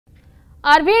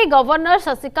RBI governor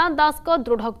Shashikant Das को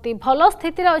दृढ़ोक्ति भल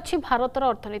स्थिति अच्छी भारतर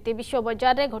अर्थनीति विश्व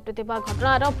बजार में घटुवा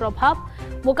घटनार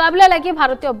प्रभाव मुकाबला लगी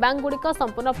भारतीय बैंक गुड़िक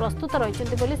संपूर्ण प्रस्तुत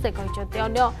रही से कहते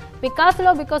अन्य विकासशील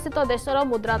विकसित देशर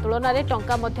मुद्रा तुलन में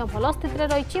टंका भल स्थिति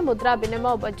रही मुद्रा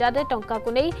विनिमय बजार में टंका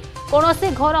को नहीं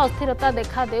कौन घोर अस्थिरता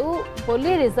देखा देउ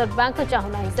बोली रिजर्व बैंक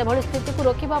चाहूना से स्थिति को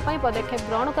रोकने पदक्षेप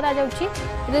ग्रहण कर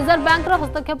रिजर्व बैंक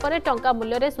हस्तक्षेप टंका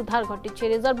मूल्य में सुधार घटी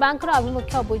रिजर्व बैंक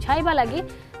आभिमुख्य बुझाइबा लगी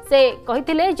से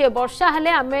कहिथिले जे वर्षा हेले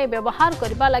आमे व्यवहार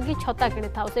करबा लागि छता किनि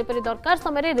थाउ सेपरि दरकार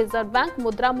समय रिजर्व बैंक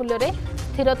मुद्रा मूल्य रे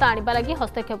स्थिरता आनिबा लागि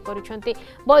हस्तक्षेप करूछंती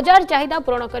बाजार चाहिदा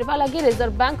पूर्ण करबा लागि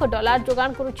रिजर्व बैंक डॉलर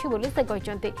जोगान करूछि बोली से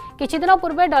कहिसंती किछि दिन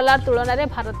पूर्वे डॉलर तुलना रे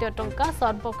भारतीय टंका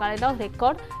सर्वकालीन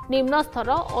रेकॉर्ड निम्न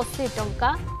स्तर 80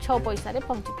 टंका 6 पैसा रे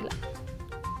पहुंचिथिला।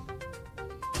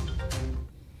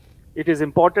 It is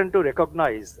important to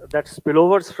recognize that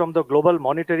spillovers from the global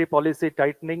monetary policy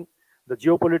tightening, the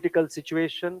geopolitical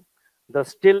situation, the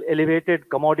still elevated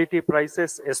commodity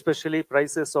prices, especially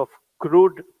prices of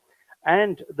crude,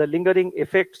 and the lingering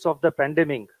effects of the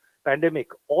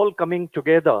pandemic all coming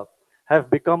together have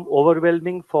become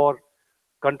overwhelming for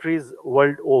countries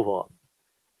world over.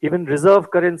 Even reserve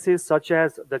currencies such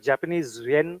as the Japanese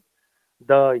yen,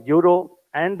 the euro,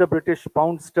 and the British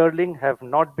pound sterling have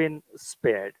not been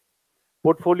spared.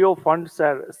 Portfolio funds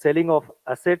are selling off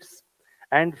assets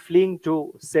and fleeing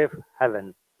to safe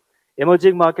haven.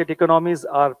 Emerging market economies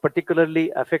are particularly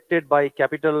affected by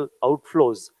capital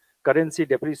outflows, currency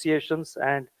depreciations,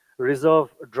 and reserve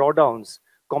drawdowns,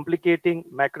 complicating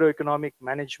macroeconomic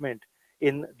management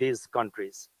in these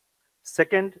countries.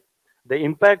 Second, the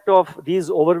impact of these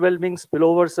overwhelming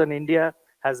spillovers on India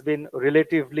has been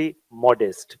relatively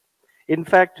modest. In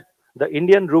fact, the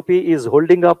Indian rupee is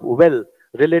holding up well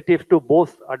relative to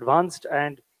both advanced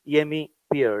and EME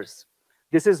peers.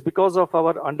 This is because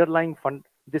our underlying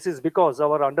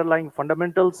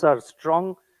fundamentals are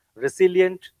strong,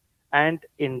 resilient, and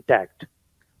intact.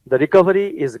 The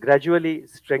recovery is gradually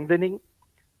strengthening.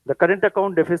 The current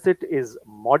account deficit is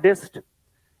modest.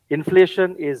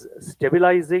 Inflation is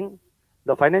stabilizing.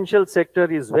 The financial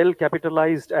sector is well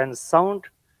capitalized and sound.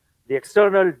 The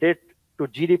external debt to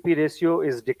GDP ratio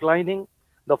is declining.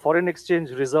 The foreign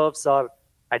exchange reserves are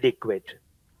adequate.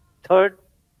 Third,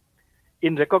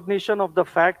 in recognition of the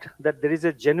fact that there is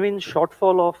a genuine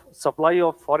shortfall of supply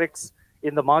of forex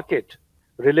in the market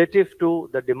relative to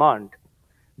the demand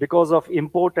because of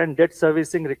import and debt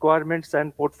servicing requirements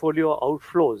and portfolio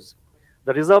outflows,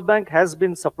 the Reserve Bank has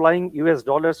been supplying US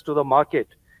dollars to the market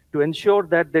to ensure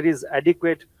that there is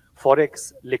adequate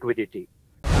forex liquidity.